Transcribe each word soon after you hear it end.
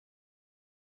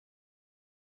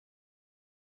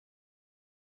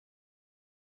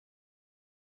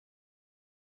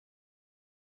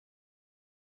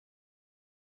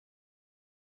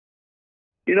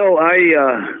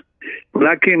When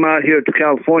I came out here to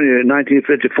California in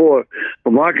 1954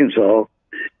 from Arkansas,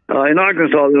 in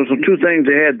Arkansas there were two things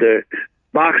they had there: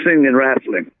 boxing and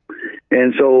wrestling.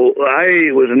 And so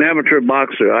I was an amateur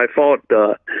boxer. I fought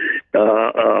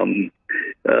in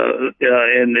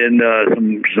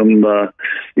some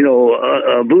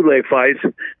bootleg fights,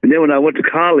 and then when I went to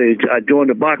college, I joined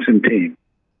a boxing team.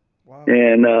 Wow.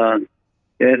 And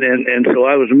so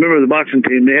I was a member of the boxing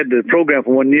team. They had the program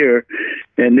for 1 year,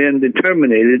 and then they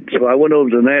terminated. So I went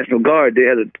over to the National Guard. They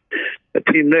had a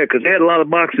team there because they had a lot of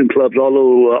boxing clubs all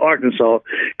over Arkansas.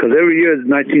 Because every year, for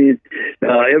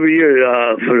I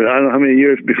don't know how many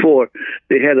years before,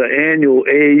 they had an annual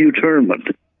AAU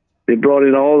tournament. They brought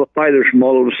in all the fighters from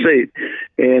all over the state,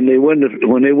 and when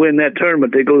they win that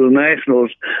tournament, they go to the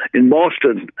Nationals in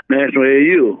Boston, National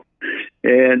AAU,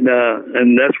 and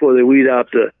that's where they weed out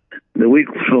the weak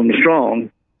from the strong.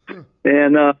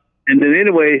 And then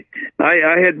anyway,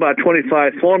 I had about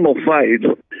 25 formal fights,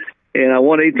 and I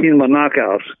won 18 of my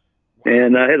knockouts,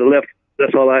 and I had a left.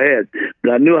 That's all I had,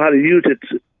 but I knew how to use it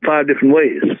 5 different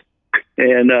ways,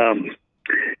 and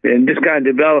just kind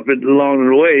of developed it along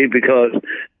the way because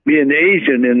being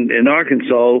Asian in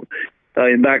Arkansas,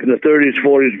 back in the 30s,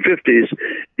 40s, and 50s,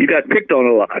 you got picked on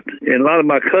a lot. And a lot of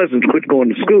my cousins quit going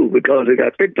to school because they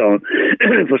got picked on.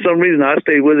 For some reason, I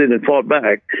stayed with it and fought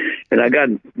back. And I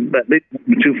got at least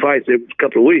 2 fights every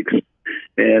couple of weeks.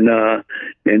 And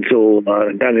so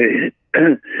kind of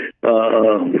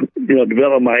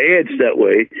developed my edge that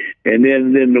way. And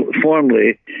then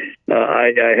formally,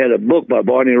 I had a book by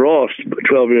Barney Ross,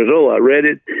 12 years old. I read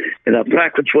it, and I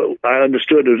practiced what I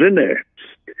understood was in there.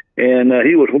 And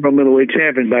he was world middleweight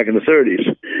champion back in the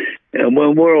 30s, and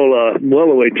one world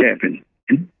welterweight champion.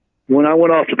 When I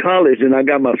went off to college and I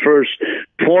got my first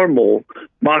formal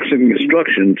boxing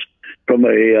instructions from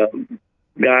a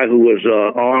guy who was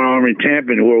Army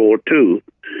champion in World War II,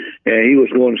 and he was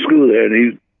going to school there, and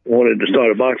he wanted to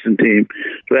start a boxing team.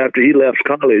 So after he left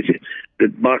college, the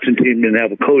boxing team didn't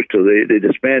have a coach, so they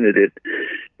disbanded it.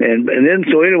 And then,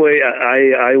 so anyway,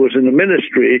 I was in the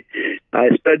ministry.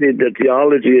 I studied the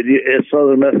theology at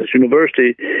Southern Methodist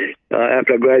University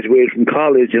after I graduated from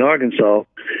college in Arkansas.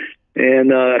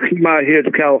 And I came out here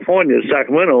to California,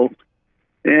 Sacramento,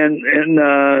 and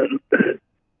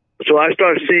so I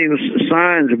started seeing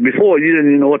signs. Before, you didn't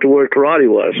even know what the word karate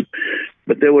was,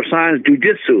 but there were signs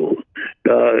jiu-jitsu.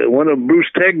 One of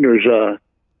Bruce Tegner's,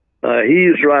 he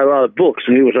used to write a lot of books,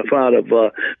 and he was out of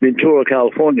Ventura,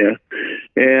 California.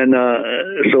 And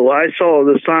so I saw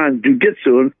the sign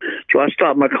jiu-jitsu, so I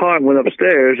stopped my car and went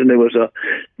upstairs, and there was a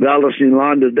Valdes y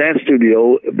Landa dance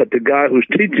studio, but the guy who's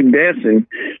teaching dancing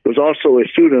was also a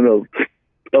student of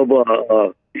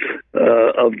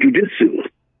jiu-jitsu.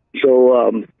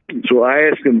 So I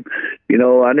asked him, I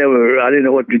didn't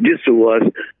know what jiu-jitsu was.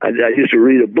 I used to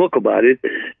read a book about it,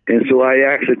 and so I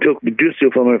actually took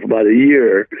jiu-jitsu from him for about a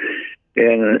year,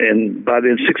 and by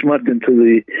then 6 months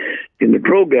into the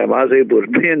program, I was able to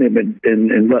pin him and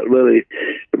really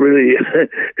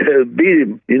beat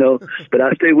him, But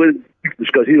I stayed with him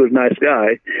because he was a nice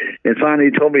guy, and finally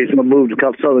he told me he's going to move to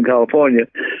Southern California.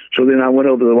 So then I went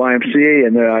over to the YMCA,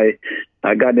 and there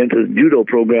I got into the judo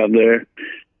program there,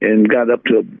 and got up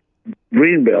to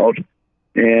green belt,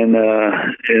 and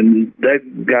that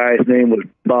guy's name was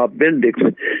Bob Bendix,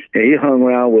 and he hung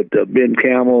around with Ben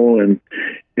Camel and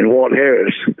Walt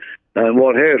Harris.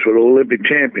 Walt Harris was an Olympic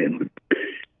champion,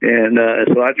 and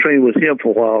so I trained with him for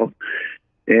a while,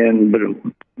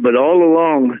 but all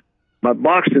along my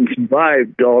boxing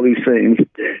survived all these things.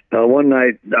 One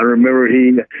night I remember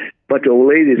a bunch of old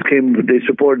ladies came. They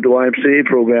supported the YMCA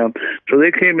program, so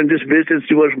they came and just visited and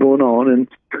see what's going on, and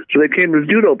so they came to the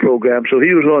judo program. So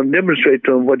he was going to demonstrate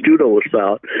to them what judo was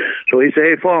about. So he said,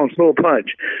 "Hey, Fong, throw a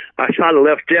punch." I shot a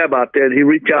left jab out there, and he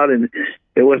reached out, and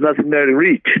there was nothing there to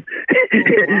reach.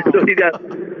 So he got,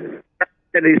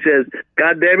 and he says,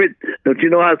 "God damn it, don't you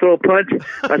know how to throw a punch?"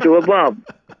 I said, "Well, Bob,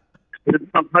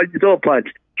 how do you throw a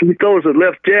punch?" So he throws a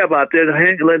left jab out there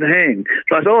and let it hang.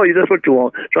 So I said, "Oh, that's what you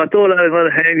want." So I threw it out and let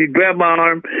it hang. He grabbed my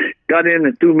arm, got in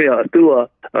and threw a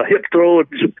hip throw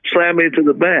and slammed me into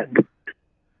the mat.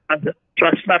 So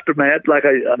I slapped the mat like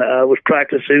I was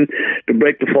practicing to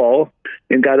break the fall,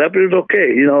 and got up. It was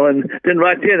okay, And then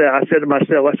right there, I said to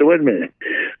myself, "Wait a minute.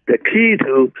 The key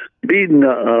to beating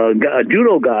a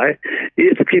judo guy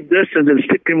is to keep distance and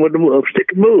stick and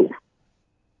move."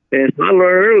 And so I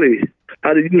learned early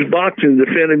how to use boxing to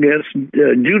defend against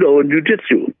judo and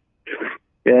jiu-jitsu.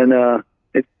 And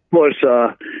course,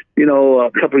 a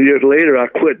couple of years later, I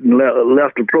quit and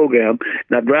left the program.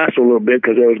 And I wrestled a little bit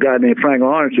because there was a guy named Frank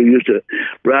Lawrence who used to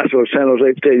wrestle at San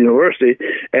Jose State University,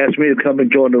 asked me to come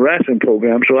and join the wrestling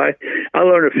program. So I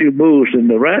learned a few moves in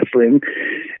the wrestling,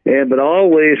 but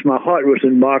always my heart was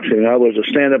in boxing. I was a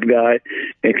stand-up guy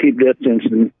and keep distance.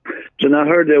 And so I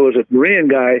heard there was a Korean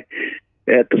guy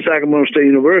at the Sacramento State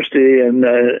University, and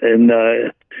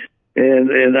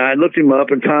I looked him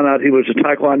up and found out he was a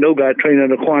Taekwondo guy trained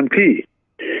under Kwan Ki.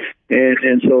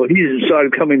 And so he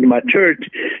started coming to my church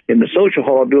in the social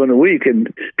hall during the week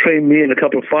and trained me and a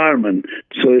couple of firemen.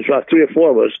 So it's about 3 or 4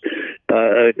 of us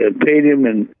paid him,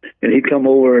 and he'd come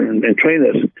over and train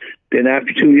us. Then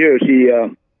after 2 years,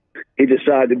 he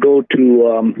decided to go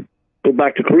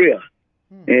back to Korea.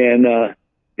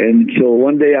 And so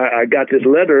one day I got this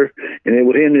letter, and it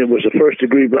was a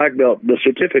first-degree black belt, the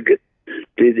certificate.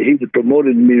 He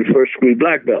promoted me to first-degree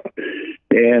black belt.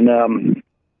 And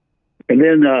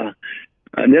then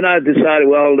I decided,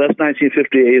 well, that's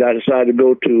 1958. I decided to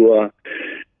go to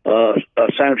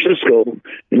San Francisco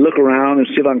and look around and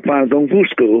see if I can find a Kung Fu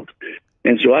school.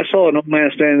 And so I saw an old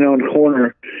man standing on the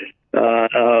corner,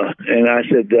 and I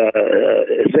said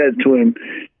to him,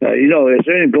 is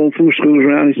there any Kung Fu schools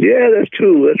around? He said, yeah, there's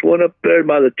 2. There's one up there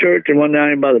by the church and one down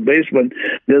here by the basement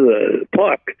near the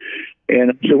park.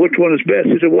 And I said, which one is best?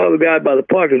 He said, well, the guy by the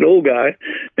park is an old guy,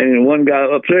 and one guy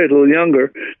upstairs is a little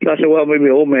younger. So I said, well, maybe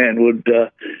an old man would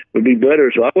be better.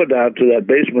 So I went down to that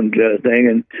basement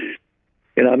thing,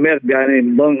 and I met a guy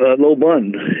named Lo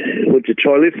Bun, which is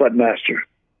Charlie Futmaster.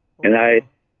 And I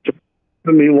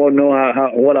mean, want to know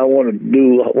what I want to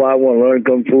do, why I want to learn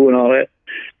Kung Fu and all that.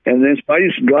 And then so I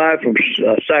used to drive from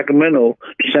Sacramento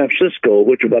to San Francisco,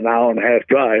 which was about an hour and a half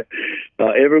drive,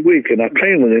 every week. And I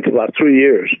trained with him for about 3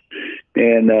 years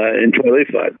and in Troy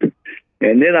Lakefront.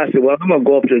 And then I said, well, I'm going to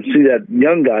go up there and see that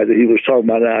young guy that he was talking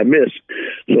about that I missed.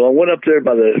 So I went up there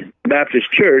by the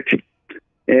Baptist church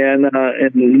and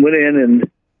went in,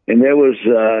 and there was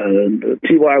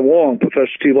T.Y. Wong,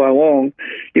 Professor T.Y. Wong.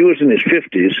 He was in his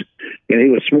 50s, and he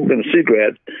was smoking a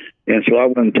cigarette. And so I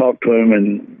went and talked to him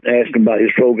and asked him about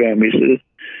his program. He said,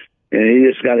 and he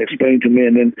just got to explain to me.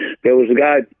 And then there was a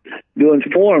guy doing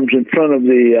forms in front of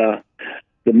the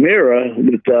mirror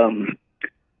with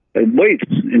weights.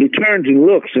 And he turns and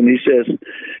looks, and he says,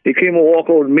 he came and walked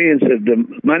over to me and said,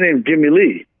 my name is Jimmy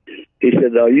Lee. He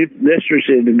said, are you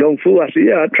interested in Kung Fu? I said,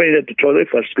 yeah, I trained at the Troy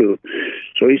Lakefront School.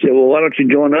 So he said, well, why don't you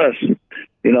join us?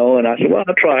 And I said, well,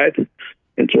 I'll try it.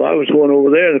 And so I was going over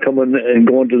there and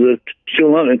going to the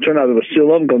Silum, and it turned out it was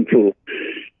Silum Kung Fu.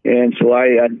 And so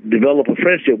I developed a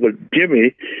friendship with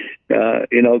Jimmy,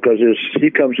 because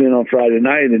he comes in on Friday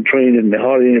night and trained, and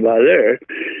hardly anybody there.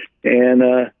 And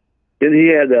then he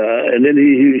had,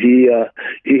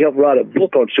 he helped write a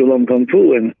book on Silum Kung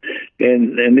Fu, and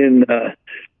then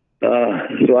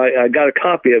so I got a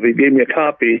copy of it. He gave me a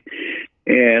copy,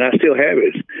 and I still have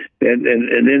it. And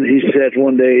then he says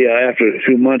one day after a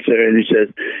few months there, and he says,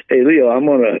 hey, Leo, I'm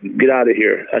going to get out of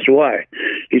here. I said, why?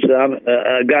 He said,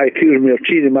 a guy accused me of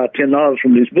cheating about $10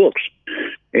 from these books.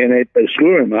 And they said,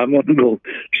 screw him. I'm going to go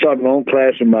start my own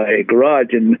class in my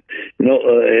garage and,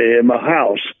 in my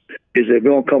house. He said, if you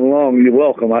don't come along, you're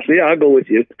welcome. I said, yeah, I'll go with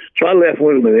you. So I left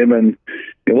with him, and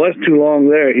it wasn't too long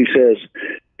there. He says,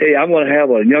 hey, I'm going to have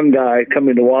a young guy come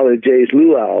into Wally J's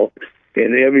luau.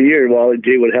 And every year, Wally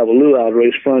J would have a luau to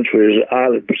raise funds for his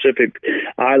Pacific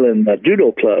Island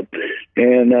judo club.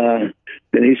 And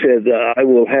then he said, I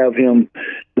will have him,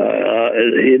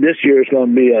 this year is going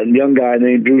to be a young guy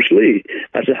named Bruce Lee.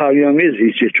 I said, how young is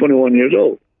he? He said, 21 years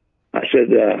old. I said,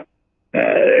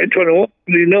 21, what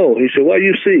do you know? He said, well,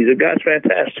 you see, the guy's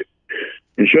fantastic.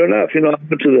 And sure enough, I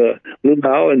went to the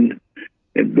luau, and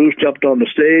Bruce jumped on the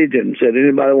stage and said,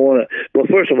 anybody want to... Well,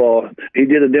 first of all, he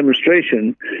did a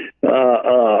demonstration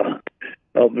of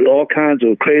all kinds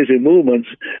of crazy movements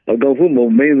of Kung Fu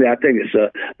movement. Mainly, I think it's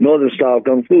Northern style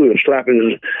Kung Fu. He was slapping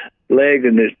his leg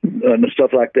and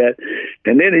stuff like that.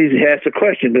 And then he asked a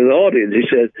question to the audience. He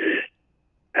said,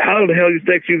 how the hell do you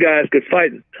think you guys could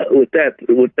fight with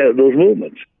those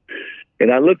movements?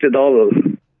 And I looked at all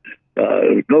the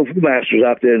Kung Fu masters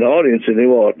out there in the audience, and they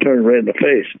all turned red in the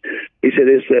face. He said,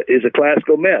 it's a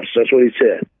classical mess. That's what he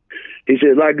said. He said,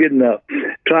 it's like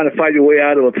trying to fight your way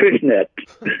out of a fish net.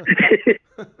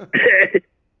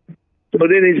 So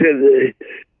then he said,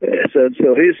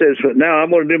 so he says, now I'm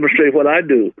going to demonstrate what I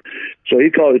do. So he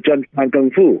called it Chun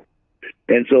Kung Fu.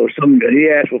 And so he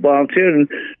asked for volunteers,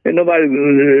 and nobody,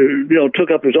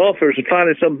 took up his offers. And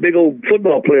finally, some big old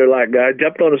football player-like guy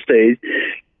jumped on the stage,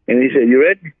 and he said, you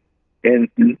ready? And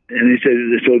he said,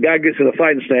 so the guy gets in a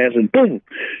fighting stance, and boom,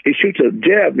 he shoots a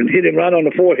jab and hit him right on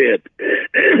the forehead.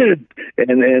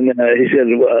 and he said,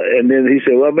 and then he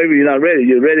said, well, maybe you're not ready.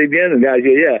 You're ready again? And the guy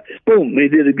said, yeah. Boom, he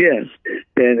did it again,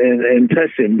 and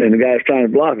touched him. And the guy was trying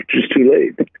to block it, just too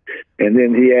late. And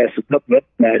then he asked a couple of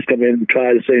guys to come in and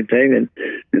try the same thing, and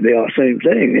they all same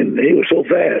thing. And he was so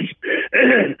fast.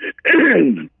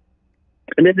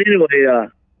 And then anyway,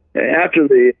 after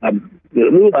the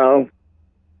luau,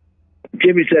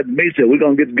 Jimmy said to me, he said, we're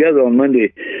going to get together on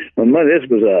Monday. On Monday, this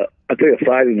was, I think, a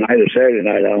Friday night or Saturday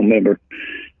night, I don't remember.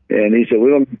 And he said,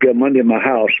 we're going to get Monday at my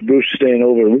house. Bruce is staying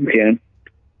over the weekend.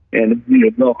 And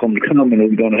you're welcome to come, and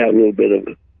we're going to have a little bit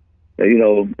of,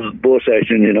 bull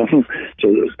session, So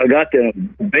I got there,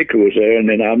 Baker was there, and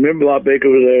then I remember Bob Baker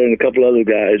was there and a couple other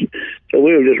guys. So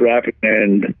we were just rapping there,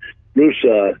 and Bruce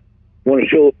wanted to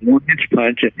show a 1-inch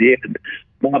punch, and he had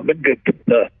Bob Baker put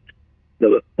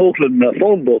the Oakland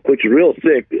phone book, which is real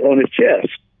thick, on his chest.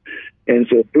 And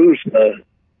so Bruce,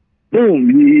 boom,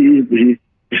 he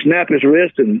snapped his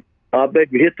wrist, and Bob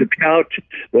Baker hit the couch,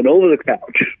 went over the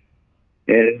couch.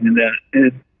 And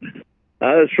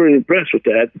I was pretty impressed with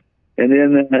that. And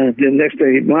then the next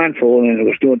thing, he blindfolded and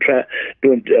was doing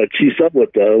cheese up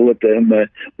with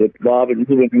Bob and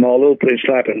moving him all over the place,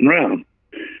 slapping him around.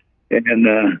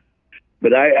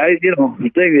 But I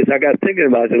the thing is, I got thinking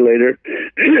about it later,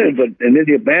 and then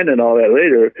he abandoned all that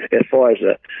later as far as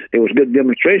it was good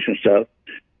demonstration stuff.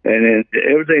 And then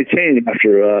everything changed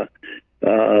after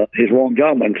his Wong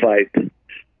Jongman fight.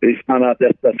 He found out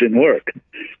that stuff didn't work.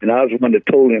 And I was the one that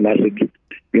told him, I said,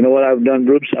 you know what I've done,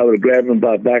 Bruce? I would have grabbed him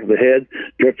by the back of the head,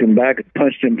 jerked him back, and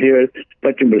punched him here,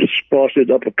 punched him with crosses,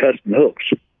 uppercuts, and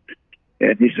hooks.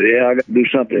 And he said, yeah, I got to do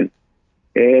something.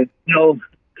 And,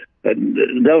 that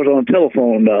was on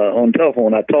telephone.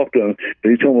 I talked to him,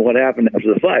 but he told me what happened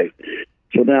after the fight.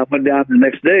 So then I went down the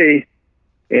next day,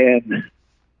 and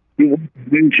he went to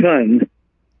Wing Chun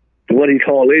to what he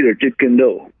called later Jeet Kune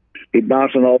Do. He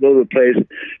bouncing all over the place.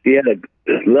 He had a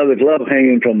leather glove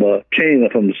hanging from a chain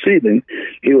from the ceiling.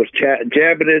 He was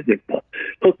jabbing it, and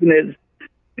hooking it,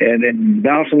 and then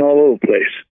bouncing all over the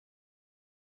place.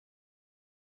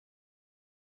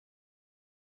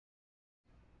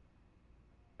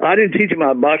 I didn't teach him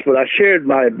how to box, but I shared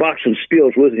my boxing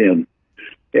skills with him.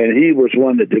 And he was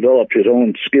one that developed his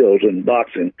own skills in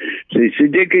boxing. See,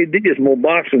 DKD is more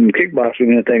boxing and kickboxing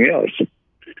than anything else.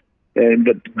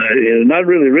 But not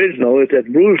really original. It's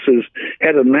that Bruce has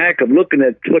had a knack of looking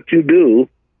at what you do,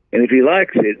 and if he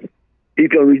likes it, he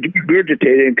can regurgitate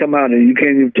it and come out, and you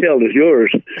can't even tell it's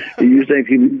yours. You think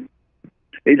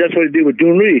that's what he did with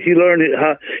Jun Rhee. He learned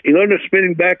a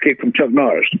spinning back kick from Chuck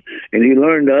Norris, and he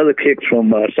learned the other kicks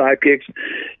from side kicks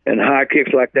and high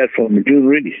kicks like that from Jun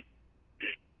Rhee.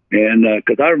 And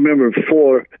because I remember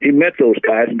before he met those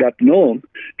guys and got to know them,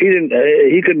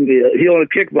 he only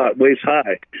kicked about waist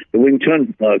high, the Wing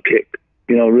Chun kick,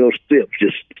 real stiff,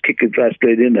 just kicking right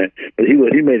straight in there. But he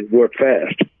made it work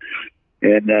fast.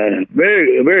 And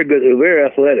very, very good, very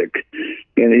athletic,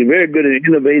 and he's very good at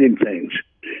innovating things.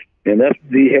 And that's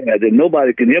what he had. And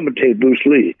nobody can imitate Bruce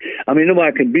Lee. I mean,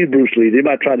 nobody can beat Bruce Lee. They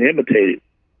might try to imitate it.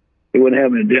 They wouldn't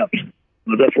have any depth.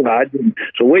 But that's why I didn't.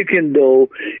 So Wei Kuen Do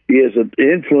is an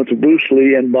influence of Bruce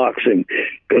Lee and boxing.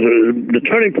 Because the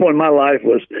turning point in my life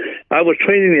was I was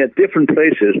training at different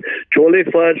places. Chole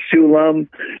Fut, Siu Lam,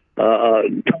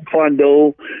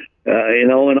 Taekwondo,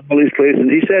 and all these places.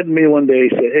 And he said to me one day,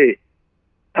 he said, hey,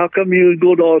 how come you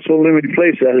go to all so limited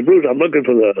places? I said, Bruce, I'm looking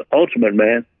for the ultimate,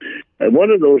 man. And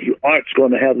one of those arts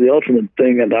going to have the ultimate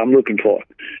thing that I'm looking for.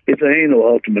 He said, ain't no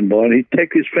ultimate, boy. And he'd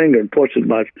take his finger and puts it in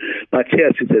my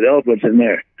chest. He said, the ultimate's in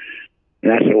there.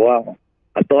 And I said, wow.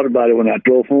 I thought about it when I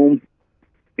drove home.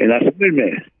 And I said, wait a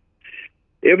minute.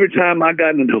 Every time I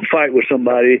got into a fight with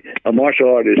somebody, a martial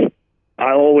artist,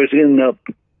 I always ended up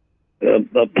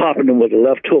popping them with a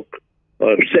left hook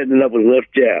or setting it up with a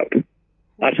left jab.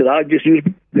 I said, I'll just use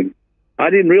it.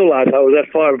 I didn't realize I was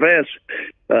that far advanced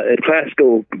at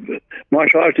classical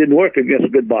martial arts. Didn't work against a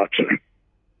good boxer,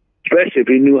 especially if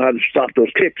he knew how to stop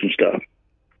those kicks and stuff.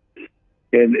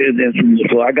 And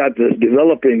so I got this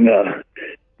developing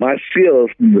my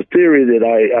skills from the theory that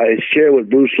I share with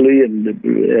Bruce Lee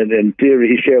and theory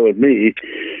he shared with me,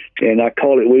 and I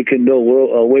call it Wei Kuen Do,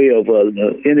 a way of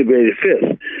integrated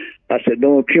fist. I said,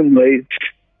 don't accumulate.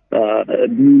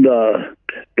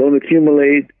 Don't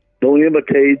accumulate, don't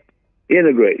imitate,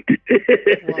 integrate.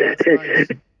 Well, that's nice.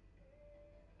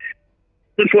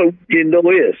 That's what Kuen Do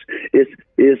is.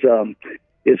 It's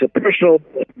a personal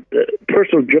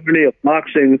journey of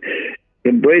boxing,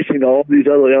 embracing all these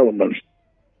other elements.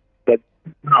 But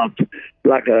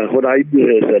like what I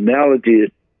use as an analogy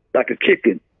is like a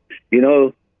chicken. You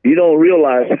know, you don't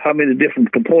realize how many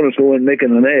different components go in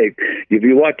making an egg. If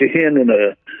you watch a hen in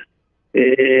the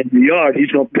yard,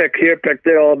 he's gonna peck here, peck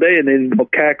there all day, and then he's gonna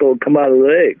cackle and come out of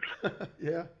the eggs.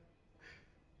 Yeah.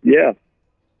 Yeah.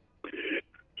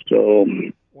 So.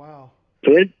 Wow.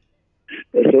 So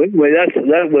anyway,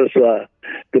 that was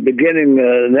the beginning,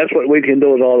 and that's what We Can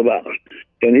Do is all about.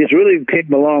 And he's really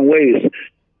came a long ways.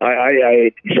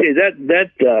 I see that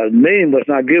name was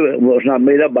not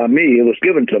made up by me. It was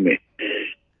given to me.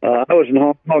 I was in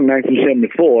Hong Kong in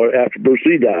 1974 after Bruce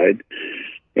Lee died,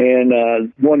 and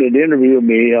wanted to interview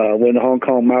me with the Hong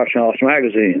Kong Martial Arts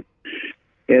magazine.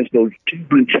 And so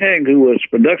Tim Chang, who was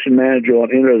production manager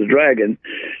on Enter the Dragon,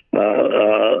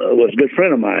 was a good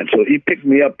friend of mine. So he picked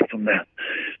me up from the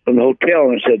hotel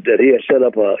and said that he had set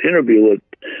up an interview with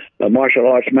a martial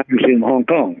arts magazine in Hong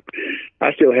Kong.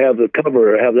 I still have the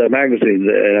cover, I have that magazine,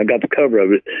 and I got the cover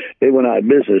of it. They went out of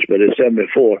business, but it's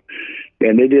 74.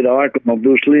 And they did an article on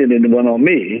Bruce Lee, and then one on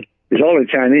me. It's all in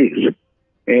Chinese.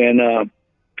 And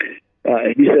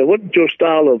he said, "What's your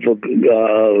style of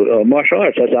martial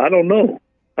arts?" I said, "I don't know."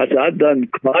 I said, "I've done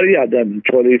karate, I've done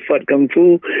Choi Fut Kung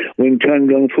Fu, Wing Chun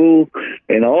Kung Fu,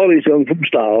 and all these Kung Fu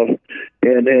styles,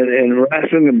 and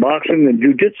wrestling and boxing and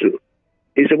jiu-jitsu."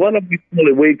 He said, "Why don't you call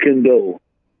it Wei Kin Do?"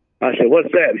 I said,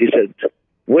 "What's that?" He said,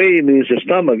 "Wei means the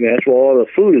stomach, and that's where all the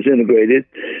food is integrated,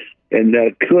 and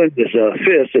Kun is a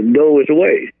fist, and Do is a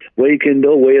way. Wei Kin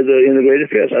Do, Wei is the integrated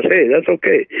fist." I said, "Hey, that's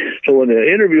okay." So when the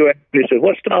interviewer asked me, he said,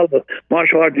 "What style of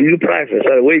martial art do you practice?" I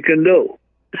said, "Wei Kin Do."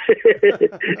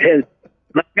 And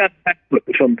I got back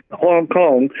from Hong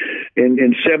Kong in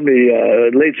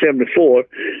late 74.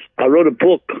 I wrote a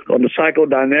book on the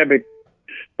psychodynamic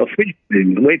of free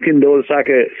fighting, Wei Kin Do,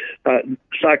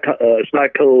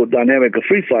 psychodynamic of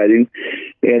free fighting,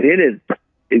 and in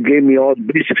it gave me all the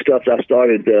basic stuff I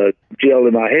started to gel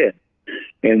in my head.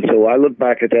 And so I look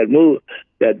back at that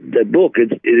book.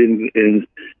 It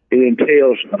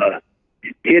entails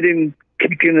hitting,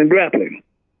 kicking, and grappling,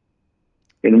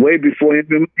 and way before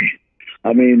MMA.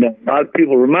 I mean, a lot of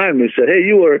people remind me, said, "Hey,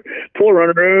 you were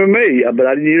forerunner of MMA,"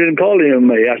 but you didn't call it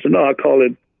MMA. I said, "No, I call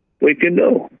it Wei Kin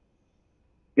Do."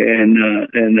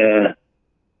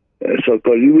 So,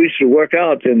 because we used to work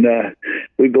out, and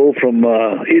we go from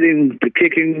hitting to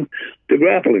kicking to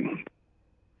grappling.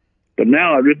 But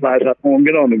now I realize I won't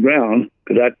get on the ground,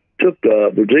 because I took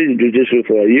Brazilian Jiu-Jitsu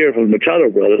for a year from the Machado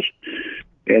brothers,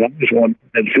 and I just want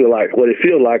to feel like what it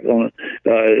feels like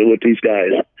with these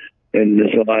guys. And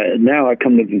so now I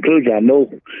come to the conclusion, I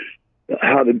know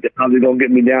how they're going to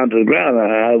get me down to the ground.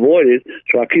 I avoid it,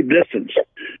 so I keep distance.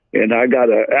 And I got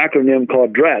an acronym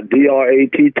called DRAT,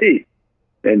 D-R-A-T-T.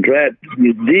 And DRAT,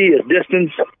 D is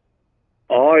distance,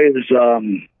 R is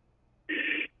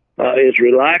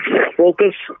relax,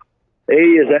 focus, A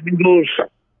is angles,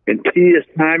 and T is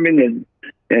timing,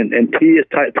 and T is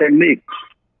technique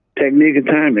and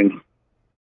timing.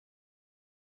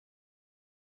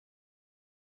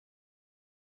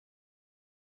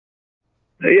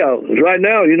 Yeah, right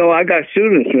now, I got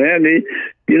students, man.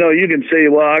 You can say,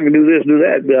 "Well, I can do this, do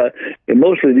that." And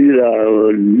mostly these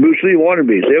Bruce Lee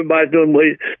wannabes. Everybody's doing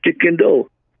Wei Kin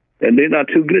Do, and they're not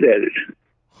too good at it.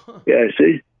 Yeah,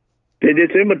 see? They're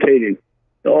just imitating.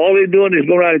 All they're doing is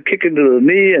going around and kicking to the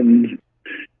knee and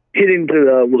hitting to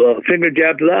the finger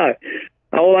jab to the eye.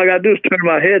 All I got to do is turn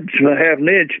my head to a half an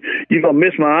inch. You're going to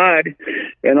miss my eye.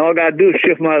 And all I got to do is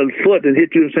shift my foot and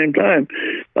hit you at the same time.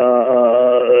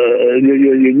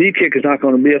 Your knee kick is not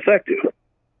going to be effective.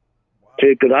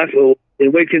 Because I feel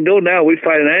in Wei Kin Do now, we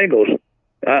fight at angles.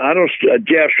 I don't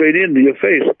jab straight into your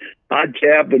face. I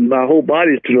jab and my whole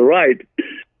body is to the right.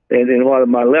 And while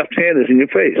my left hand is in your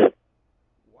face.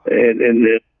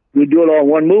 And we do it all in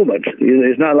one movement.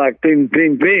 It's not like ping,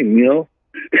 ping, ping,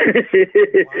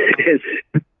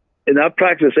 And I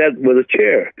practice that with a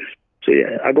chair. So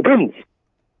yeah, I go boom,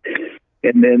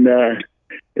 and then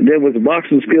with the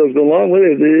boxing skills go along with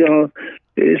it,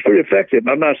 it's pretty effective.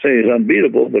 I'm not saying it's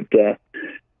unbeatable, but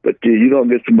you're gonna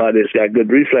get somebody that's got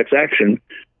good reflex action,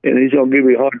 and he's gonna give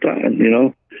you a hard time,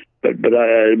 But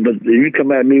you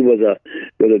come at me with a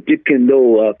Jeet Kune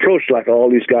Do approach like all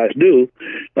these guys do,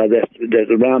 that's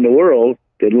around the world.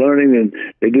 They're learning, and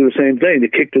they do the same thing. They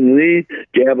kick to the knee,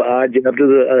 jab eye, jab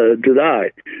to the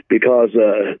eye, because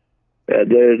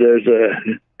there's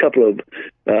a couple of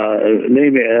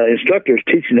instructors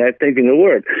teaching that, thinking it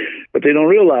work, but they don't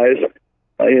realize.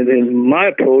 In my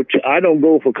approach, I don't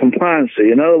go for compliancy.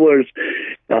 In other words,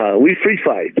 we free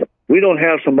fight. We don't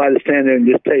have somebody stand there and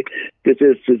just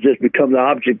become the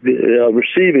object of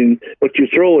receiving what you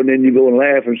throw, and then you go and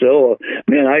laugh and say, "Oh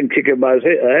man, I can kick everybody's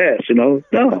ass," No,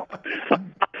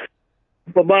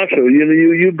 a boxer.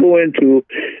 You go into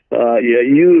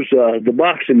use the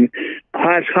boxing.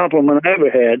 Highest compliment I ever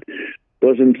had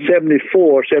was in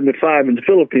 '74, '75 in the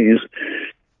Philippines.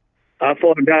 I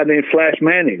fought a guy named Flash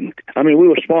Manning. I mean, we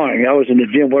were sparring. I was in the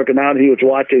gym working out. He was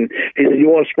watching. He said, "You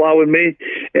want to spar with me?"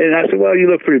 And I said, "Well, you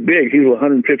look pretty big." He was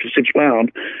 156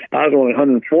 pounds. I was only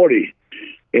 140.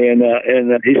 And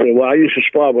he said, "Well, I used to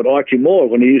spar with Archie Moore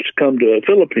when he used to come to the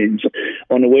Philippines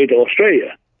on the way to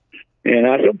Australia." And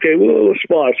I said, "Okay, we'll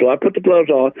spar." So I put the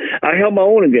gloves on. I held my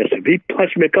own against him. He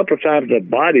punched me a couple of times in the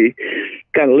body,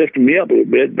 kind of lifted me up a little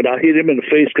bit, but I hit him in the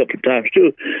face a couple of times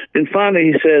too. Then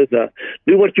finally he says,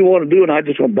 "Do what you want to do, and I'm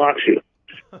just going to box you."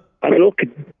 I said, "Okay."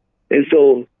 And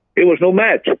so it was no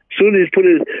match. As soon as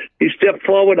he stepped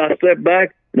forward, I stepped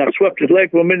back, and I swept his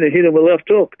leg for a minute and hit him with a left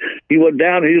hook. He went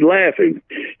down, and he was laughing.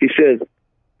 He said,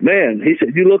 "Man," he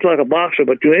said, "you look like a boxer,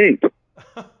 but you ain't.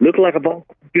 Look like a boxer,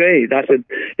 but you ain't." I said,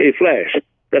 "Hey, Flash,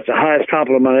 that's the highest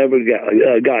compliment I ever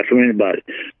got from anybody.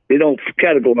 They don't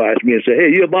categorize me and say, 'Hey,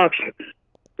 you're a boxer.'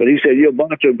 But he said, 'You're a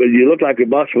boxer, but you look like a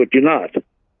boxer, but you're not.'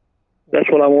 That's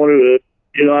what I wanted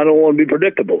to, I don't want to be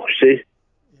predictable, see?"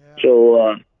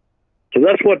 Yeah. So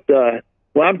that's what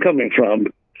where I'm coming from,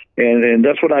 and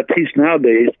that's what I teach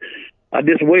nowadays. I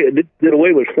did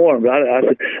away with forms.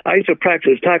 I used to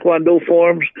practice Taekwondo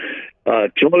forms,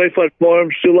 Chole foot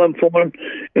forms, Sulam forms,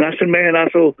 and I said, man, I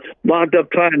so locked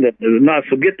up trying to not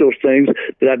forget those things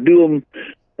that I do them.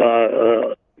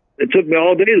 It took me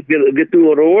all day to get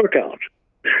through the workout.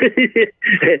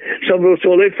 Some of those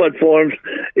Chole foot forms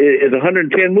is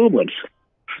 110 movements.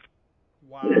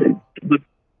 Wow. But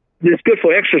it's good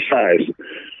for exercise.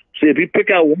 See, if you pick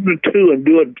out one or two and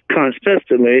do it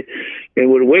consistently,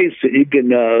 and with weights, you can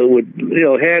with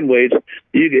hand weights,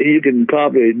 you can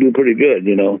probably do pretty good.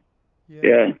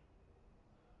 Yeah.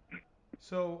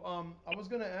 So I was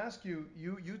gonna ask you,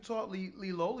 you taught Lee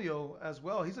Lolio as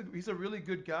well. He's a really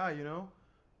good guy,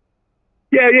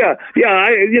 Yeah.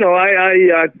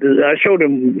 I showed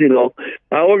him.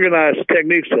 I organized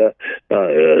techniques.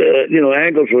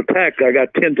 Angles of attack. I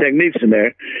got 10 techniques in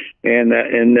there, and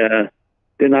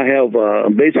then I have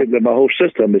basically my whole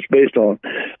system is based on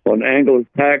angle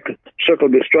attack, circle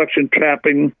destruction,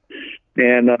 trapping,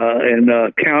 and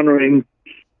countering,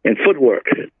 and footwork,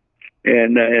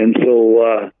 and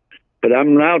so. But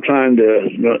I'm now trying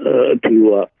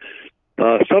to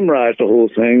summarize the whole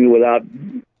thing without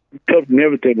covering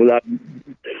everything, without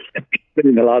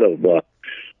spending a lot of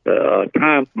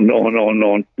time on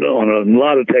a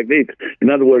lot of techniques. In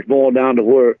other words, more down to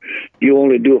where you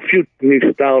only do a few techniques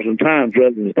 1,000 times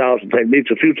rather than 1,000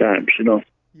 techniques a few times.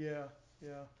 Yeah.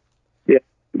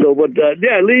 So, but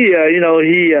Lee,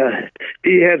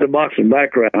 he has a boxing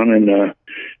background,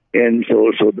 and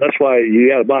so that's why you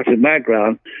got a boxing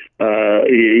background.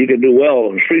 You can do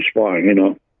well in street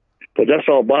sparring, But that's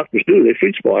all boxers do. They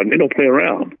street spar. They don't play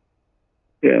around.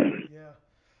 Yeah.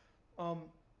 Yeah.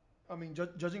 I mean,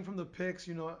 judging from the pics,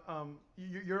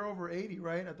 you're over 80,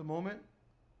 right, at the moment?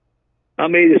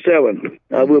 I'm 87.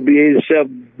 I will be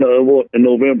 87 in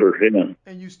November.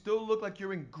 And you still look like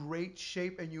you're in great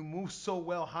shape, and you move so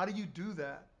well. How do you do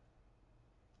that?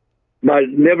 By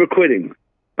never quitting.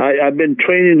 I've been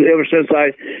training ever since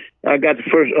I got the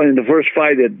first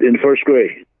fight in first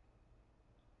grade.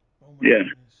 Oh my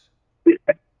goodness.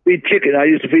 Feed chicken. I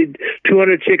used to feed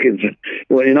 200 chickens.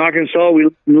 Well, in Arkansas, we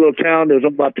lived in a little town. There was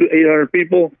about 800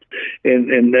 people,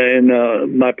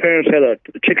 and my parents had a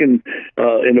chicken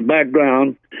in the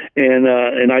background, and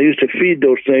I used to feed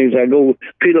those things. I go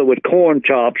feed it with corn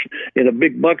chops in a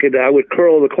big bucket. I would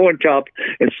curl the corn chops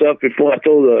and stuff before I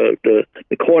throw the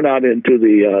corn out into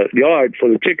the yard for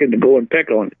the chicken to go and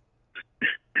peck on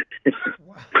it.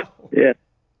 Wow. Yeah.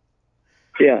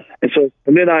 Yeah, and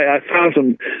then I found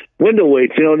some window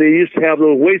weights. They used to have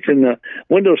those weights in the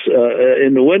windows,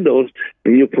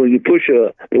 and you push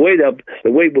the weight up, the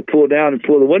weight will pull down and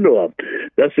pull the window up.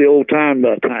 That's the old time,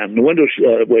 the window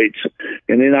weights.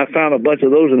 And then I found a bunch of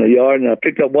those in the yard, and I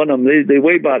picked up one of them. They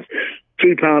weigh about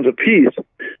 3 pounds a piece.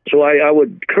 So I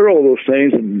would curl those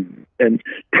things and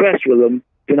press with them.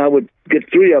 Then I would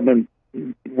get 3 of them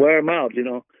and wear them out,